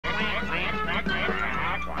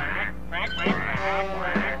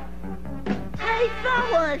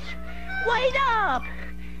Wait up!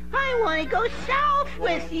 I want to go south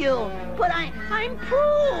with you, but I'm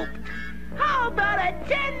pooped. How about a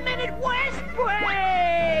 10-minute west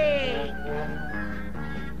break?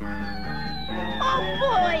 Oh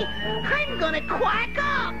boy, I'm gonna quack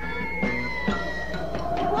up.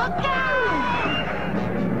 Look out!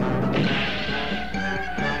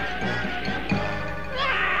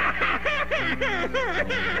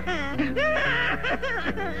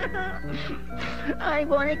 I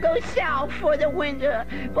want to go south for the winter,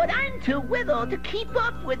 but I'm too little to keep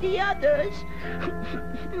up with the others.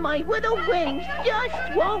 My little wings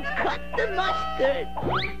just won't cut the mustard.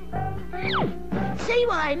 See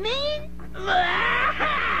what I mean?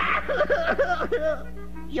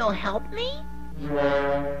 You'll help me?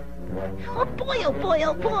 Oh boy, oh boy,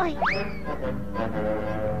 oh boy.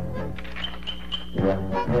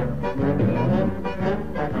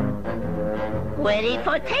 Ready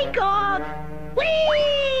for takeoff! Whee!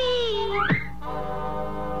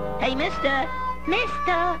 Hey, mister!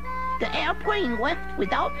 The airplane left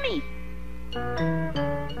without me.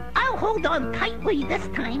 I'll hold on tightly this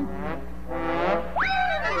time.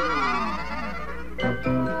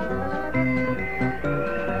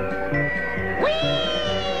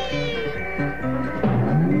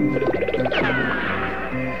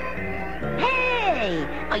 Hey!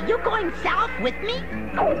 Are you going south with me?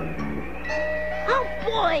 Oh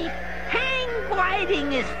boy! Hang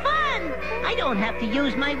gliding is fun! I don't have to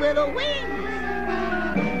use my little wings!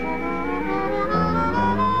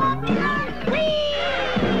 Whee!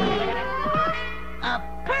 A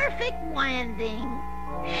perfect landing!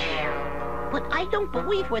 But I don't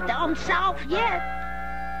believe we're down south yet.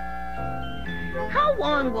 How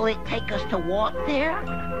long will it take us to walk there?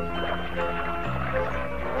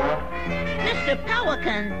 Mr.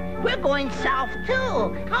 Pelican, we're going south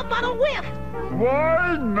too. How about a lift?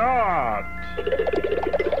 Why not?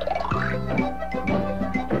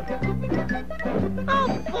 Oh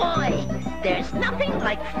boy, there's nothing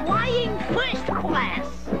like flying first class.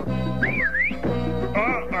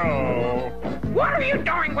 Uh-oh. What are you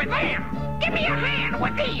doing with him? Give me a hand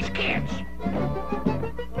with these kids.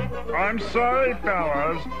 I'm sorry,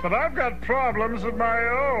 fellas, but I've got problems of my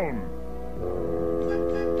own.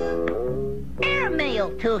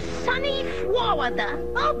 Airmail to sunny Florida.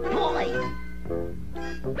 Oh boy.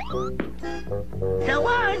 So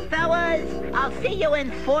long, fellas. I'll see you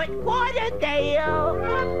in Fort Lauderdale.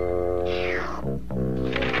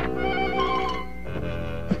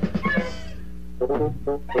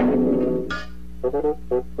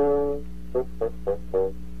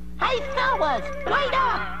 Hey, fellas, wait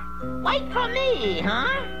up! Wait for me, huh?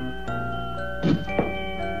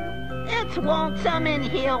 It's lonesome in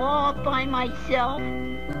here all by myself.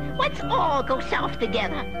 Let's all go south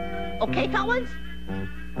together. Okay, fellas?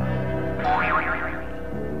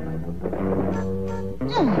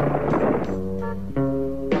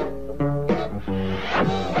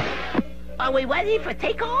 Are we ready for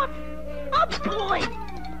takeoff? Oh, boy!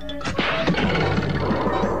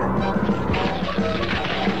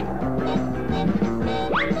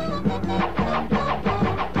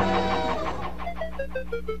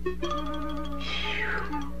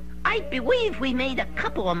 I believe we made a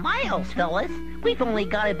couple of miles, fellas. We've only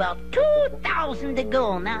got about 2,000 to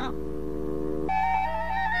go now.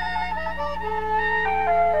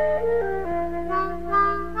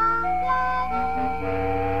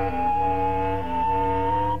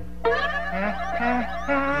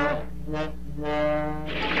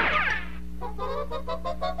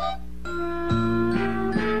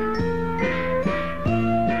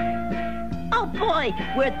 Oh boy,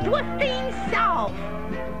 we're drifting south.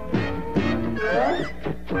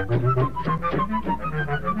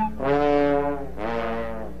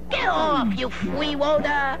 Get off, you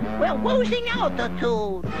freeloader! We're losing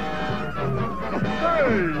altitude!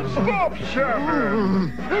 Hey, stop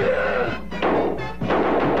shouting!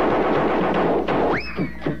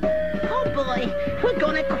 Oh boy, we're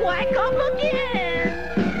gonna quack up again!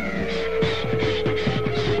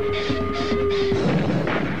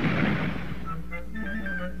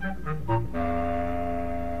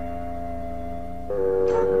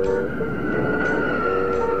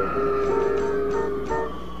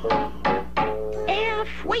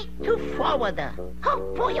 Florida. Oh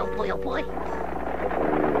boy, oh boy, oh boy.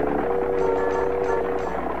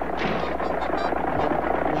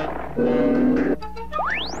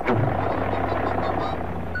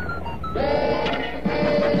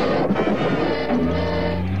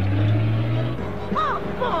 Oh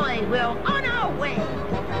boy, we're on our way.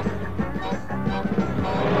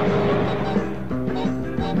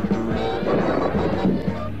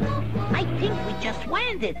 I think we just just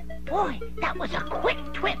landed. Boy, that was a quick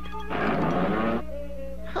trip.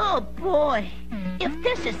 Oh, boy. If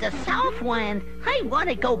this is the Southland, I want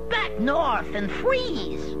to go back north and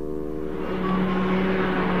freeze.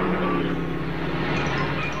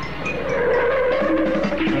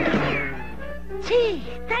 Gee,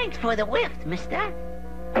 thanks for the lift, mister.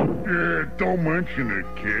 Yeah, don't mention it,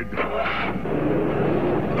 kid.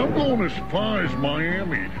 I'm going as far as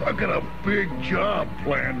Miami. I got a big job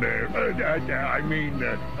planned there.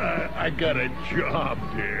 I got a job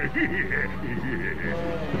there.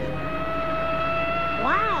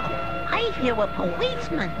 Wow, I hear a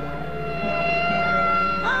policeman.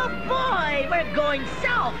 Oh, boy, we're going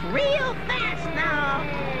south real fast now.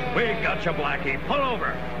 We got you, Blackie. Pull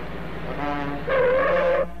over.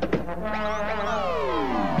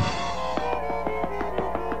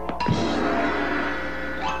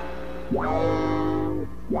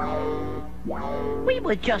 We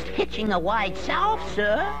were just hitching a ride south,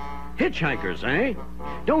 sir. Hitchhikers, eh?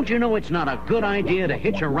 Don't you know it's not a good idea to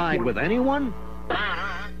hitch a ride with anyone?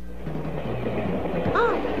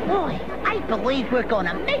 Oh, boy, I believe we're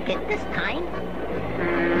gonna make it this time.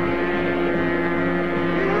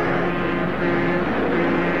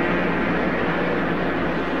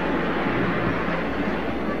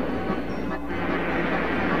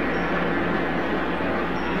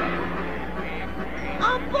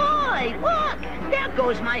 Oh, boy, look! There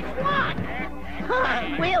goes my flock.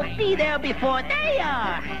 We'll be there before they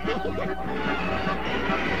are.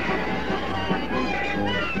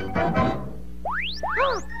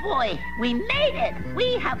 Oh, boy, we made it!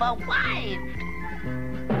 We have arrived!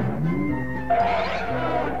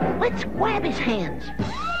 Let's grab his hands.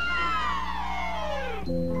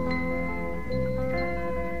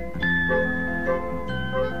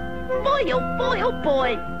 Boy, oh boy, oh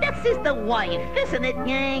boy! This is the wife, isn't it,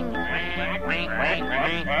 gang?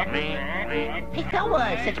 Hey,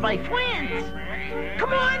 fellas, it's my friends.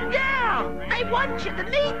 Come on down! I want you to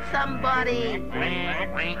meet somebody!